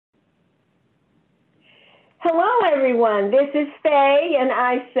Hello, everyone. This is Faye, and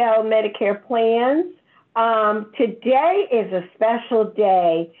I sell Medicare plans. Today is a special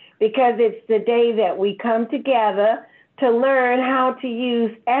day because it's the day that we come together to learn how to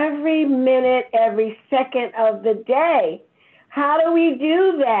use every minute, every second of the day. How do we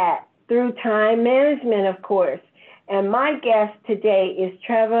do that? Through time management, of course. And my guest today is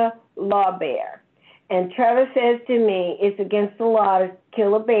Trevor Lawbear. And Trevor says to me, it's against the law to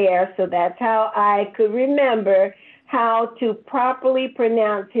kill a bear, so that's how I could remember how to properly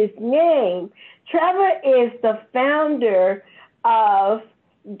pronounce his name. Trevor is the founder of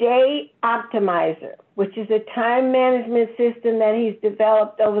Day Optimizer, which is a time management system that he's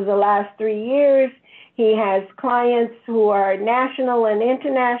developed over the last 3 years. He has clients who are national and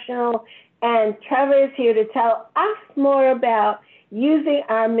international, and Trevor is here to tell us more about using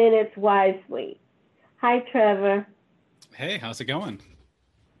our minutes wisely. Hi, Trevor. Hey, how's it going?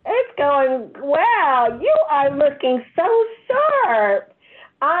 It's going well. You are looking so sharp.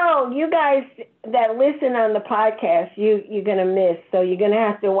 Oh, you guys that listen on the podcast, you're going to miss. So you're going to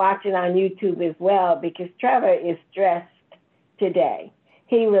have to watch it on YouTube as well because Trevor is dressed today.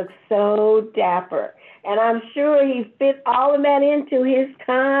 He looks so dapper. And I'm sure he fit all of that into his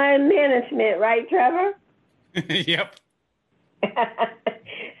time management, right, Trevor? Yep.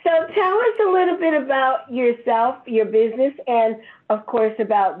 So tell us a little bit about yourself, your business, and of course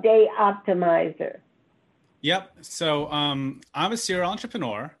about Day Optimizer. Yep. So I'm a serial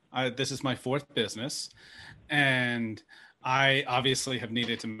entrepreneur. This is my fourth business, and I obviously have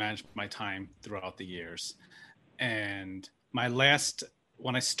needed to manage my time throughout the years. And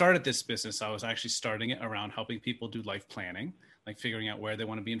when I started this business, I was actually starting it around helping people do life planning, like figuring out where they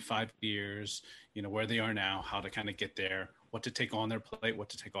want to be in 5 years, where they are now, how to kind of get there, what to take on their plate, what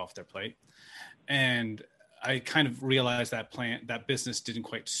to take off their plate. And I kind of realized that business didn't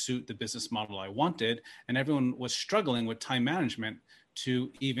quite suit the business model I wanted. And everyone was struggling with time management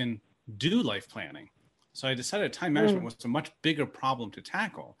to even do life planning. So I decided time management was a much bigger problem to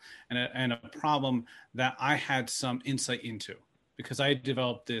tackle and a problem that I had some insight into because I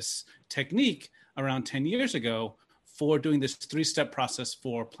developed this technique around 10 years ago for doing this 3-step process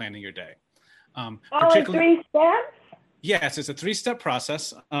for planning your day. Particularly 3 steps? Yes, it's a 3-step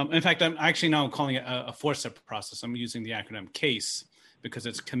process. In fact, I'm actually now calling it a 4-step process. I'm using the acronym CASE because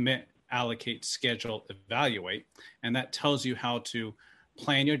it's commit, allocate, schedule, evaluate. And that tells you how to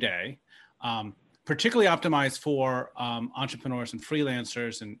plan your day, particularly optimized for entrepreneurs and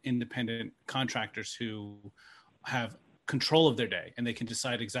freelancers and independent contractors who have control of their day and they can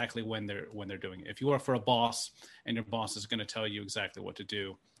decide exactly when they're doing it. If you work for a boss and your boss is going to tell you exactly what to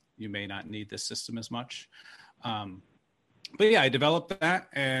do, you may not need this system as much. But yeah, I developed that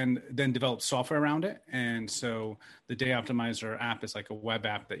and then developed software around it. And so the Day Optimizer app is like a web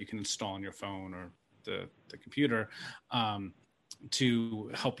app that you can install on your phone or the computer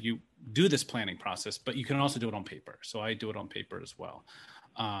to help you do this planning process. But you can also do it on paper. So I do it on paper as well.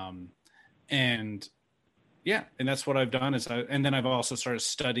 And that's what I've done. And then I've also started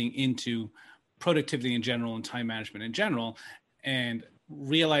studying into productivity in general and time management in general, and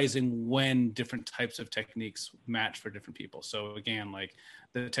realizing when different types of techniques match for different people. So again, like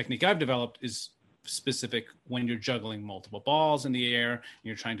the technique I've developed is specific when you're juggling multiple balls in the air and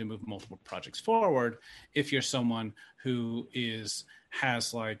you're trying to move multiple projects forward. If you're someone who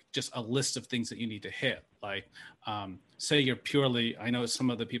has like just a list of things that you need to hit, like say you're purely, I know some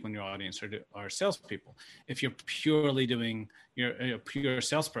of the people in your audience are salespeople. If you're purely you're a pure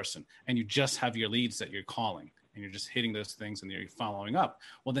salesperson and you just have your leads that you're calling, and you're just hitting those things and you're following up,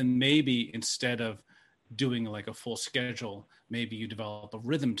 well, then maybe instead of doing like a full schedule, maybe you develop a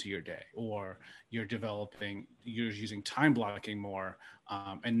rhythm to your day, or you're using time blocking more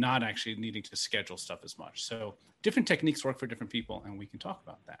and not actually needing to schedule stuff as much. So different techniques work for different people, and we can talk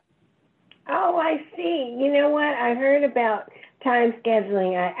about that. Oh, I see. You know what? I heard about time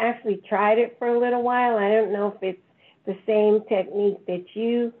scheduling. I actually tried it for a little while. I don't know if it's the same technique that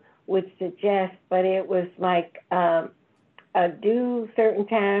you would suggest, but it was like do certain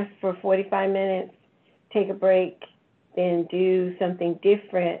tasks for 45 minutes, take a break, then do something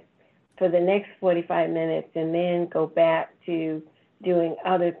different for the next 45 minutes, and then go back to doing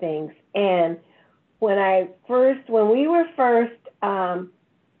other things. And when we were first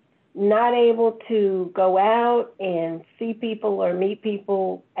not able to go out and see people or meet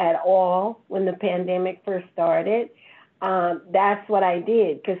people at all when the pandemic first started, that's what I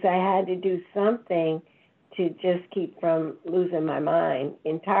did because I had to do something to just keep from losing my mind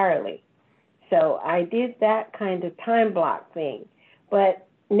entirely. So I did that kind of time block thing. But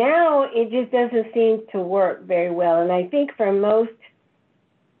now it just doesn't seem to work very well. And I think for most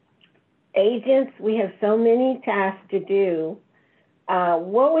agents, we have so many tasks to do.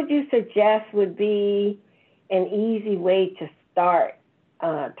 What would you suggest would be an easy way to start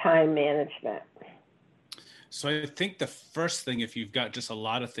time management? So I think the first thing, if you've got just a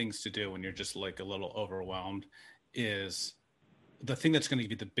lot of things to do and you're just like a little overwhelmed, is the thing that's going to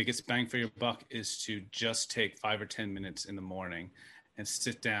give you the biggest bang for your buck is to just take 5 or 10 minutes in the morning and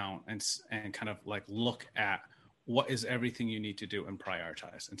sit down and kind of like look at what is everything you need to do and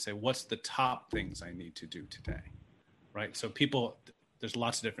prioritize and say, what's the top things I need to do today, right? So there's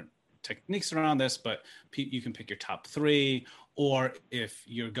lots of different techniques around this, but you can pick your top three, or if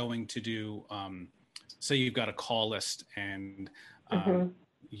you're going to do, say you've got a call list and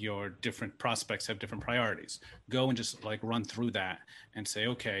your different prospects have different priorities, go and just like run through that and say,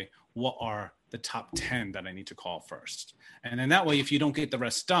 okay, what are the top 10 that I need to call first? And then that way, if you don't get the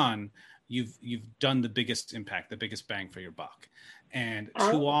rest done, you've done the biggest impact, the biggest bang for your buck. And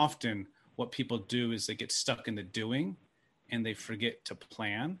too often what people do is they get stuck in the doing and they forget to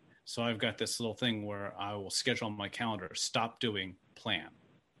plan. So I've got this little thing where I will schedule on my calendar, stop doing, plan.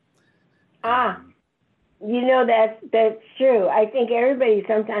 That's true. I think everybody,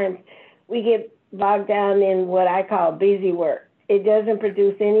 sometimes we get bogged down in what I call busy work. It doesn't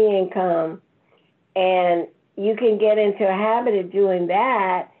produce any income, and you can get into a habit of doing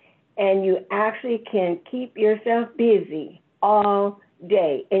that, and you actually can keep yourself busy all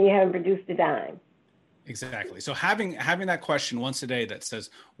day, and you haven't produced a dime. Exactly. So having that question once a day that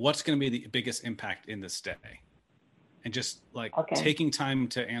says, what's going to be the biggest impact in this day? And just like taking time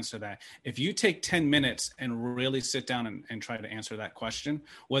to answer that. If you take 10 minutes and really sit down and try to answer that question,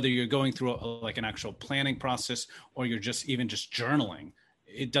 whether you're going through like an actual planning process or you're just journaling,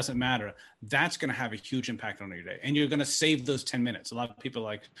 it doesn't matter. That's going to have a huge impact on your day. And you're going to save those 10 minutes. A lot of people are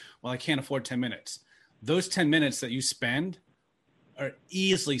like, well, I can't afford 10 minutes. Those 10 minutes that you spend are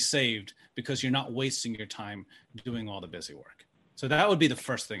easily saved because you're not wasting your time doing all the busy work. So that would be the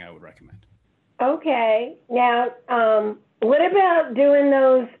first thing I would recommend. Okay. Now, what about doing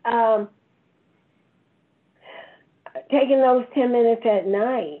those, taking those 10 minutes at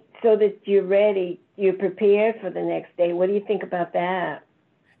night so that you're ready, you're prepared for the next day? What do you think about that?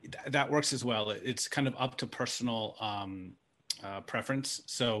 That works as well. It's kind of up to personal preference.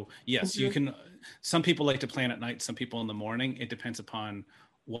 So yes, you can, some people like to plan at night, some people in the morning. It depends upon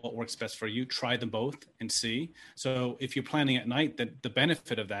what works best for you. Try them both and see. So if you're planning at night, the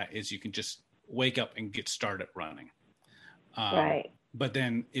benefit of that is you can just wake up and get started running. Right. But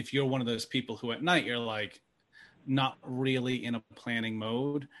then if you're one of those people who at night, you're like not really in a planning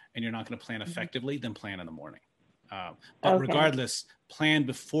mode and you're not going to plan effectively, then plan in the morning. But regardless, plan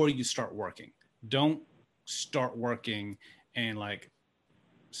before you start working. Don't start working and like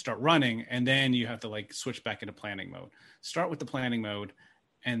start running and then you have to like switch back into planning mode. Start with the planning mode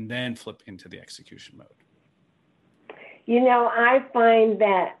and then flip into the execution mode. I find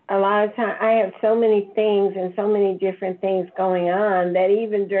that a lot of times I have so many things and so many different things going on that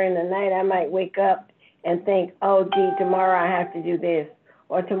even during the night I might wake up and think, oh, gee, tomorrow I have to do this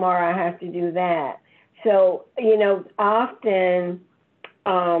or tomorrow I have to do that. So, often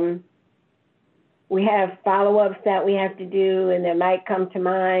we have follow-ups that we have to do and that might come to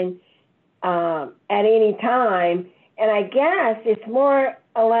mind at any time. And I guess it's more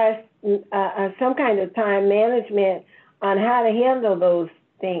or less some kind of time management on how to handle those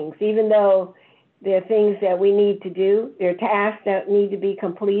things, even though they're things that we need to do, they're tasks that need to be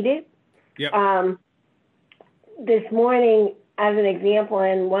completed. Yep. This morning, as an example,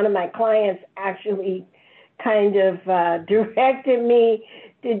 and one of my clients actually kind of directed me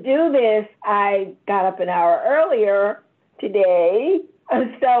to do this, I got up an hour earlier today.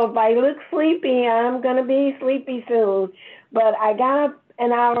 So if I look sleepy, I'm going to be sleepy soon. But I got up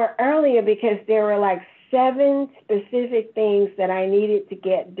an hour earlier because there were like 7 specific things that I needed to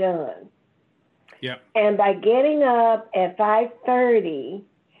get done. Yep. And by getting up at 5:30,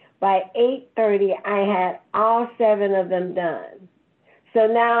 by 8:30, I had all 7 of them done. So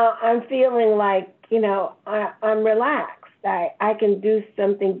now I'm feeling like, I'm relaxed. I can do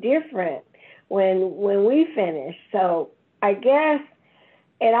something different when we finish. So I guess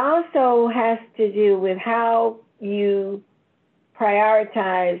it also has to do with how you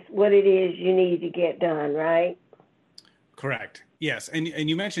prioritize what it is you need to get done, right? Correct. Yes. And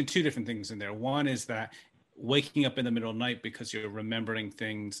you mentioned 2 different things in there. One is that waking up in the middle of the night because you're remembering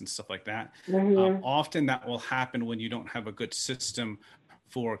things and stuff like that. Often that will happen when you don't have a good system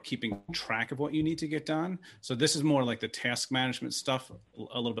for keeping track of what you need to get done. So this is more like the task management stuff,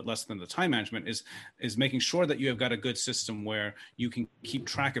 a little bit less than the time management, is making sure that you have got a good system where you can keep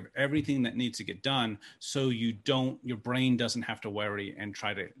track of everything that needs to get done, so your brain doesn't have to worry and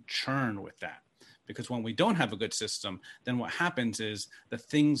try to churn with that. Because when we don't have a good system, then what happens is the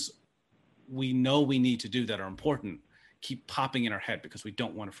things we know we need to do that are important keep popping in our head because we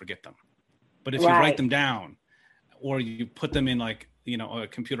don't want to forget them. But if you write them down, or you put them in like, a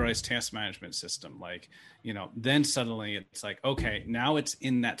computerized task management system, like, then suddenly it's like, okay, now it's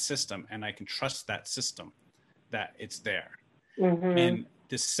in that system and I can trust that system that it's there. Mm-hmm. And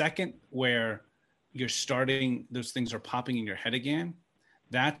the second where you're starting, those things are popping in your head again,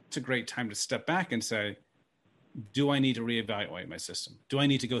 that's a great time to step back and say, do I need to reevaluate my system? Do I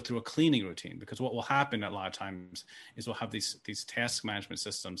need to go through a cleaning routine? Because what will happen a lot of times is we'll have these task management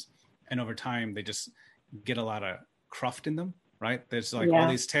systems, and over time they just get a lot of cruft in them, right? There's like all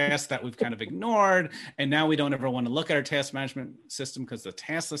these tasks that we've kind of ignored, and now we don't ever want to look at our task management system because the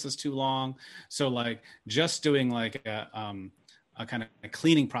task list is too long. So like just doing like a kind of a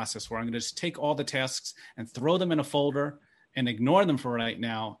cleaning process where I'm going to just take all the tasks and throw them in a folder and ignore them for right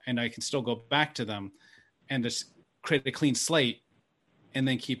now, and I can still go back to them and just create a clean slate and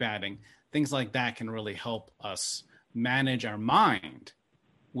then keep adding. Things like that can really help us manage our mind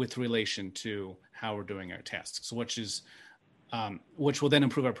with relation to how we're doing our tasks, which will then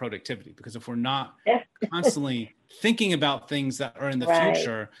improve our productivity. Because if we're not constantly thinking about things that are in the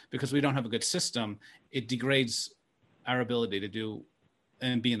future because we don't have a good system, it degrades our ability to do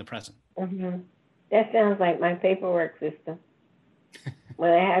and be in the present. Mm-hmm. That sounds like my paperwork system.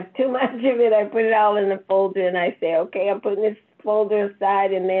 When I have too much of it, I put it all in a folder and I say, okay, I'm putting this folder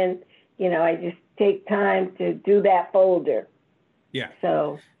aside, and then, I just take time to do that folder. Yeah.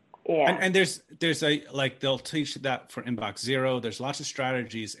 So, yeah. And there's they'll teach that for inbox zero. There's lots of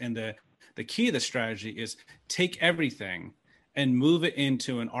strategies. And the key to the strategy is take everything and move it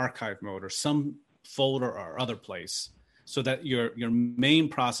into an archive mode or some folder or other place so that your main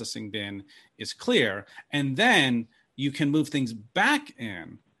processing bin is clear. And then you can move things back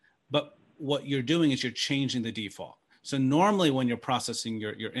in, but what you're doing is you're changing the default. So normally when you're processing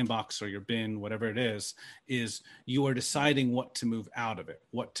your inbox or your bin, whatever it is you are deciding what to move out of it,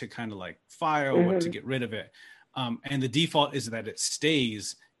 what to kind of like file, mm-hmm. what to get rid of it. And the default is that it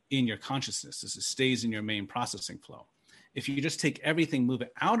stays in your consciousness. It stays in your main processing flow. If you just take everything, move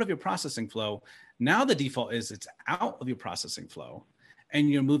it out of your processing flow, now the default is it's out of your processing flow, and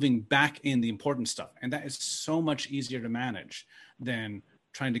you're moving back in the important stuff. And that is so much easier to manage than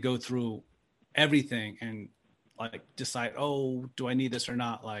trying to go through everything and like decide, oh, do I need this or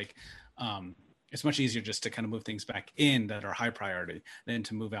not? Like, it's much easier just to kind of move things back in that are high priority than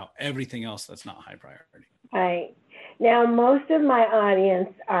to move out everything else that's not high priority. Right. Now, most of my audience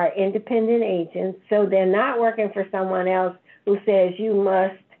are independent agents, so they're not working for someone else who says you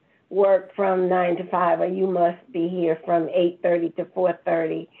must work from 9 to 5 or you must be here from 8:30 to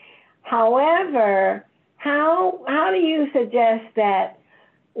 4:30. However, how do you suggest that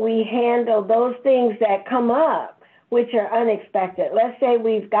we handle those things that come up, which are unexpected? Let's say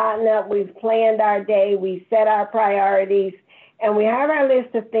we've gotten up, we've planned our day, we set our priorities, and we have our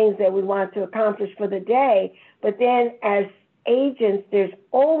list of things that we want to accomplish for the day. But then as agents, there's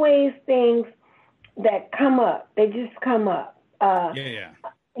always things that come up. They just come up. A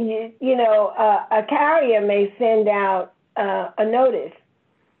carrier may send out a notice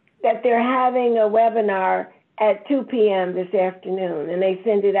that they're having a webinar at 2 p.m. this afternoon, and they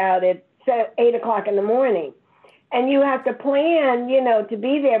send it out at 8 o'clock in the morning. And you have to plan, to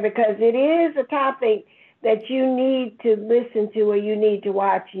be there because it is a topic that you need to listen to or you need to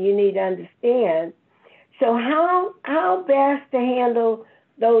watch and you need to understand. So how best to handle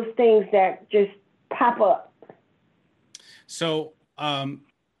those things that just pop up? So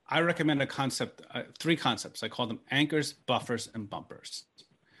I recommend three concepts. I call them anchors, buffers, and bumpers.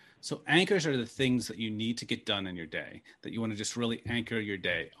 So anchors are the things that you need to get done in your day that you want to just really anchor your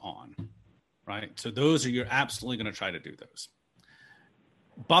day on, right? So you're absolutely going to try to do those.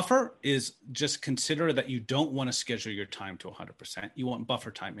 Buffer is just consider that you don't want to schedule your time to 100%. You want buffer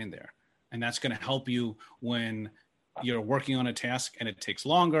time in there. And that's going to help you when you're working on a task and it takes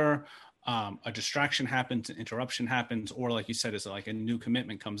longer, a distraction happens, an interruption happens, or like you said, is like a new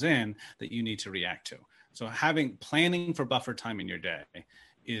commitment comes in that you need to react to. So planning for buffer time in your day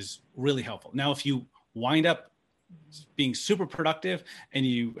is really helpful. Now, if you wind up being super productive and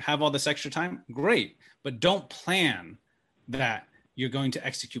you have all this extra time, great, but don't plan that you're going to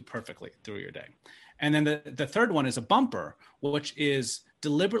execute perfectly through your day. And then the third one is a bumper, which is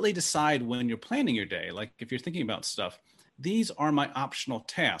deliberately decide when you're planning your day. Like if you're thinking about stuff, these are my optional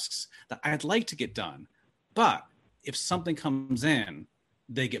tasks that I'd like to get done. But if something comes in,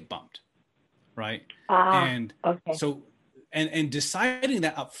 they get bumped, right? And okay. so, and deciding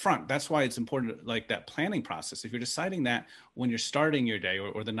that up front, that's why it's important, like that planning process. If you're deciding that when you're starting your day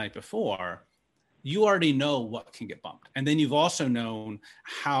or the night before, you already know what can get bumped. And then you've also known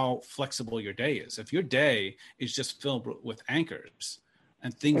how flexible your day is. If your day is just filled with anchors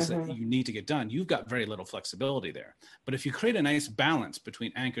and things that you need to get done, you've got very little flexibility there. But if you create a nice balance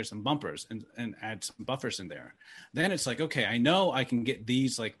between anchors and bumpers and add some buffers in there, then it's like, okay, I know I can get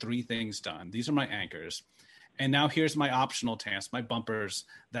these like 3 things done. These are my anchors. And now here's my optional tasks, my bumpers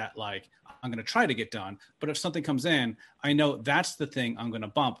that like I'm going to try to get done. But if something comes in, I know that's the thing I'm going to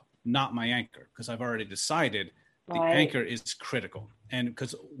bump, not my anchor, because I've already decided the anchor is critical. And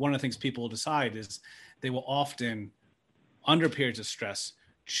because one of the things people will decide is they will often, under periods of stress,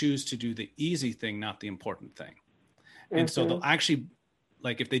 choose to do the easy thing, not the important thing. And so they'll actually,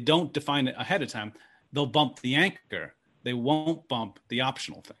 like if they don't define it ahead of time, they'll bump the anchor. They won't bump the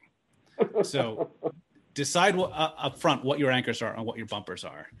optional thing. So decide up front what your anchors are and what your bumpers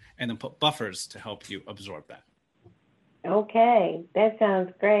are, and then put buffers to help you absorb that. Okay, that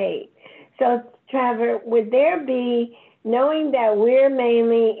sounds great. So, Trevor, would there be, knowing that we're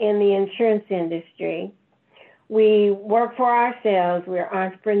mainly in the insurance industry, we work for ourselves, we're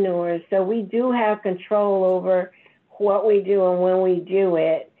entrepreneurs, so we do have control over what we do and when we do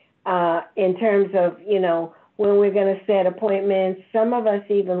it, in terms of, when we're going to set appointments. Some of us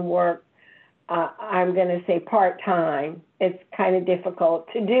even work, I'm going to say part-time. It's kind of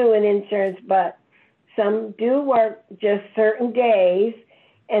difficult to do in insurance, but some do work just certain days,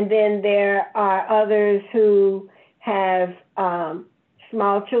 and then there are others who have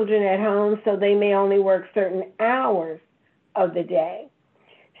small children at home, so they may only work certain hours of the day.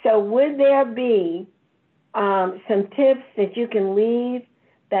 So would there be some tips that you can leave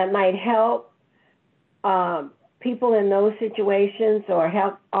that might help people in those situations, or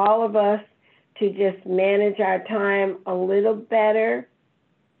help all of us to just manage our time a little better?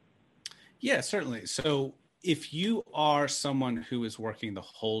 Yeah, certainly. So if you are someone who is working the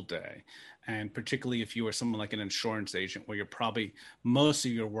whole day, and particularly if you are someone like an insurance agent, where you're probably, most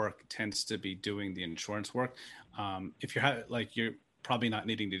of your work tends to be doing the insurance work. If you're you're probably not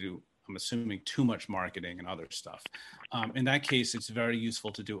needing to do, I'm assuming, too much marketing and other stuff. In that case, it's very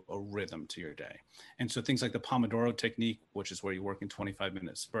useful to do a rhythm to your day. And so things like the Pomodoro technique, which is where you work in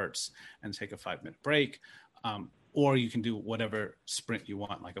 25-minute spurts and take a 5-minute break, or you can do whatever sprint you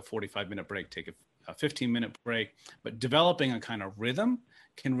want, like a 45-minute break, take a 15-minute break. But developing a kind of rhythm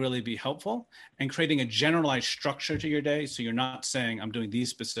can really be helpful, and creating a generalized structure to your day. So you're not saying I'm doing these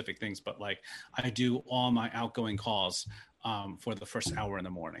specific things, but like I do all my outgoing calls for the first hour in the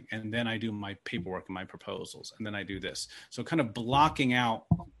morning, and then I do my paperwork and my proposals, and then I do this. So kind of blocking out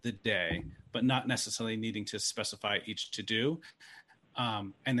the day, but not necessarily needing to specify each to do.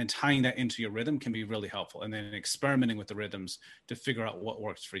 And then tying that into your rhythm can be really helpful. And then experimenting with the rhythms to figure out what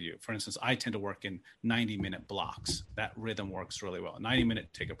works for you. For instance, I tend to work in 90-minute blocks. That rhythm works really well. 90-minute,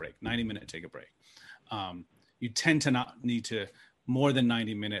 take a break, 90-minute, take a break. You tend to not need to more than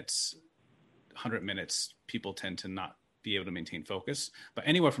 90 minutes, 100 minutes. People tend to not be able to maintain focus, but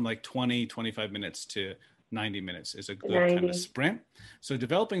anywhere from like 20, 25 minutes to 90 minutes is a good kind of sprint. So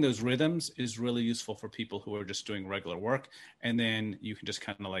developing those rhythms is really useful for people who are just doing regular work. And then you can just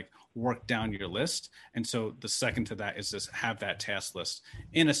kind of like work down your list. And so the second to that is just have that task list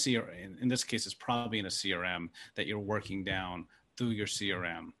in a CRM. In this case, it's probably in a CRM that you're working down through your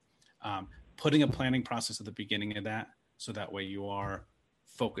CRM. Putting a planning process at the beginning of that, so that way you are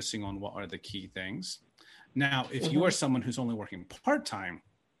focusing on what are the key things. Now, if you are someone who's only working part-time,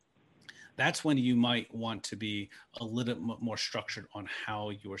 that's when you might want to be a little bit more structured on how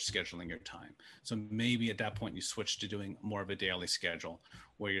you are scheduling your time. So maybe at that point you switch to doing more of a daily schedule,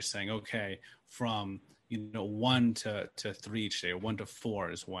 where you're saying, okay, from 1 to 3 each day, or 1 to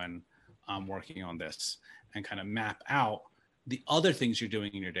 4 is when I'm working on this, and kind of map out the other things you're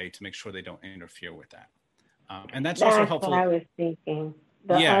doing in your day to make sure they don't interfere with that. And that's also helpful. That's what I was thinking.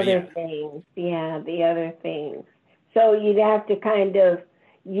 The other things. So you'd have to kind of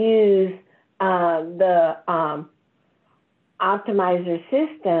use the optimizer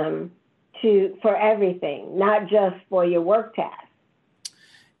system for everything, not just for your work tasks.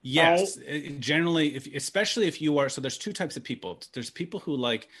 Yes, right? Generally, especially if you are, so there's 2 types of people. There's people who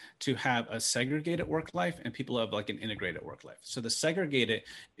like to have a segregated work life, and people who have like an integrated work life. So the segregated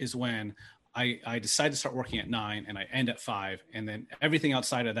is when I decide to start working at 9 and I end at 5, and then everything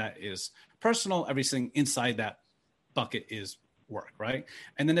outside of that is personal. Everything inside that bucket is work, right?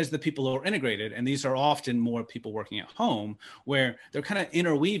 And then there's the people who are integrated, and these are often more people working at home where they're kind of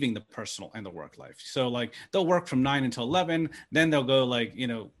interweaving the personal and the work life. So like they'll work from 9 until 11, then they'll go like,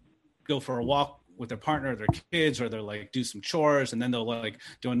 go for a walk with their partner or their kids, or they'll like do some chores, and then they'll like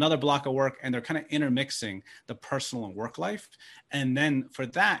do another block of work, and they're kind of intermixing the personal and work life. And then for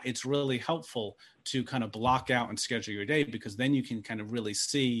that, it's really helpful to kind of block out and schedule your day, because then you can kind of really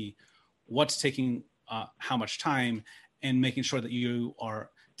see what's taking how much time, and making sure that you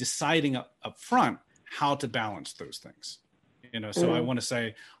are deciding up front how to balance those things. So I want to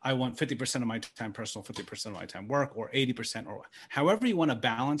say, I want 50% of my time personal, 50% of my time work, or 80%, or however you want to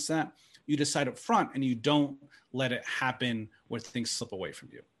balance that. You decide up front, and you don't let it happen where things slip away from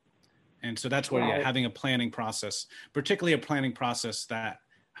you. And so that's where having a planning process, particularly a planning process that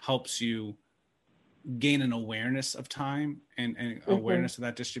helps you gain an awareness of time and awareness of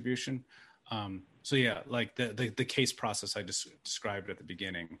that distribution. So yeah, like the case process I just described at the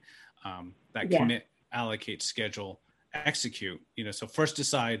beginning, commit, allocate, schedule, execute. So first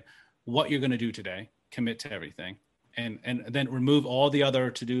decide what you're going to do today, commit to everything, and then remove all the other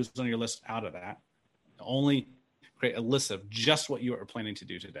to-dos on your list out of that. Only create a list of just what you are planning to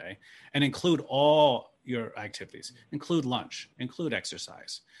do today, and include all your activities, include lunch, include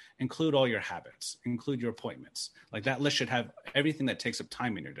exercise, include all your habits, include your appointments. Like that list should have everything that takes up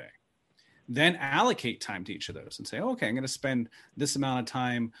time in your day. Then allocate time to each of those and say, okay, I'm going to spend this amount of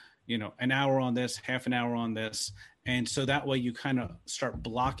time, an hour on this, half an hour on this. And so that way you kind of start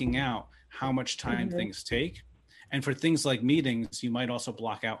blocking out how much time things take. And for things like meetings, you might also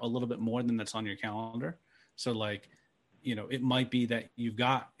block out a little bit more than that's on your calendar. So like, it might be that you've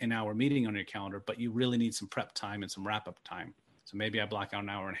got an hour meeting on your calendar, but you really need some prep time and some wrap up time. So maybe I block out an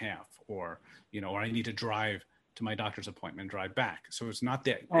hour and a half, or I need to drive to my doctor's appointment, drive back. So it's not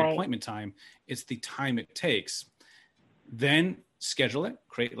the appointment time, it's the time it takes. Then schedule it,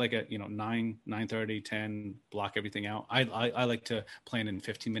 create like a, 9, 9:30, 10, block everything out. I like to plan in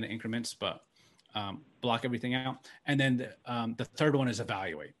 15-minute increments, but block everything out. And then the third one is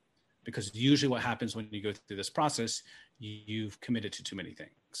evaluate, because usually what happens when you go through this process, you've committed to too many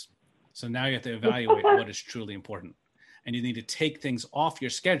things. So now you have to evaluate what is truly important. And you need to take things off your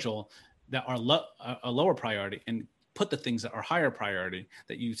schedule that are a lower priority, and put the things that are higher priority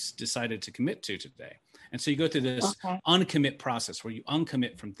that you decided to commit to today. And so you go through this uncommit process where you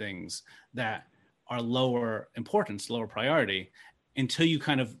uncommit from things that are lower importance, lower priority, until you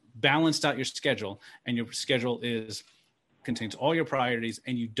kind of balanced out your schedule, and your schedule contains all your priorities,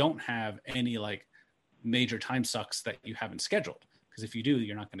 and you don't have any like major time sucks that you haven't scheduled. Because if you do,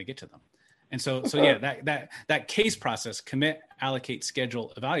 you're not going to get to them. And so yeah, that case process, commit, allocate,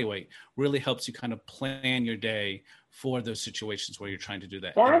 schedule, evaluate, really helps you kind of plan your day for those situations where you're trying to do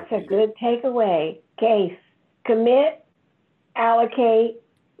that. That's a good takeaway. Case, commit, allocate,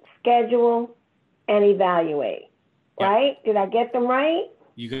 schedule, and evaluate. Yep. Right? Did I get them right?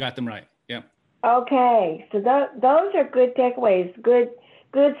 You got them right. Yep. Okay. So those are good takeaways, good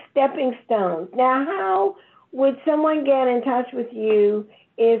stepping stones. Now, how would someone get in touch with you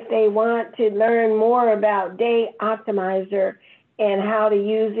if they want to learn more about Day Optimizer and how to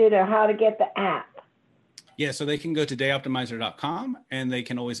use it, or how to get the app? Yeah, so they can go to dayoptimizer.com, and they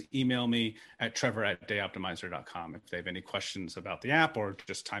can always email me at trevor@dayoptimizer.com if they have any questions about the app or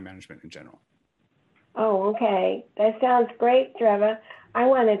just time management in general. Oh, okay. That sounds great, Trevor. I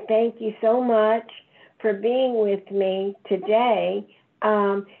want to thank you so much for being with me today.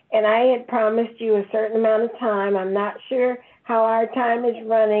 And I had promised you a certain amount of time. I'm not sure how our time is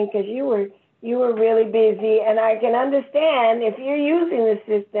running, because you were really busy, and I can understand if you're using the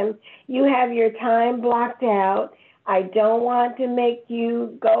system, you have your time blocked out. I don't want to make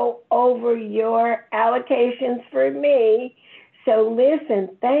you go over your allocations for me. So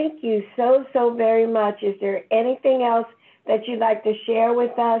listen, thank you so very much. Is there anything else that you'd like to share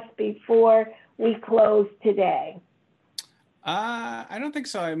with us before we close today? I don't think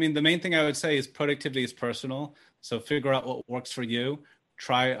so. I mean, the main thing I would say is productivity is personal. So figure out what works for you.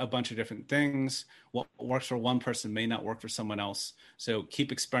 Try a bunch of different things. What works for one person may not work for someone else. So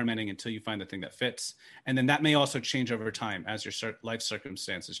keep experimenting until you find the thing that fits. And then that may also change over time as your life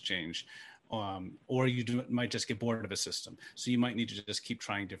circumstances change. Or you might just get bored of a system. So you might need to just keep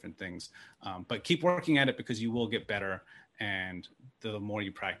trying different things. But keep working at it, because you will get better. And the more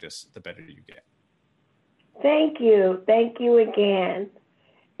you practice, the better you get. Thank you. Thank you again.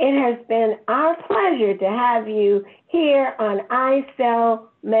 It has been our pleasure to have you here on I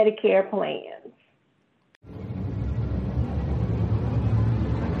Sell Medicare Plans.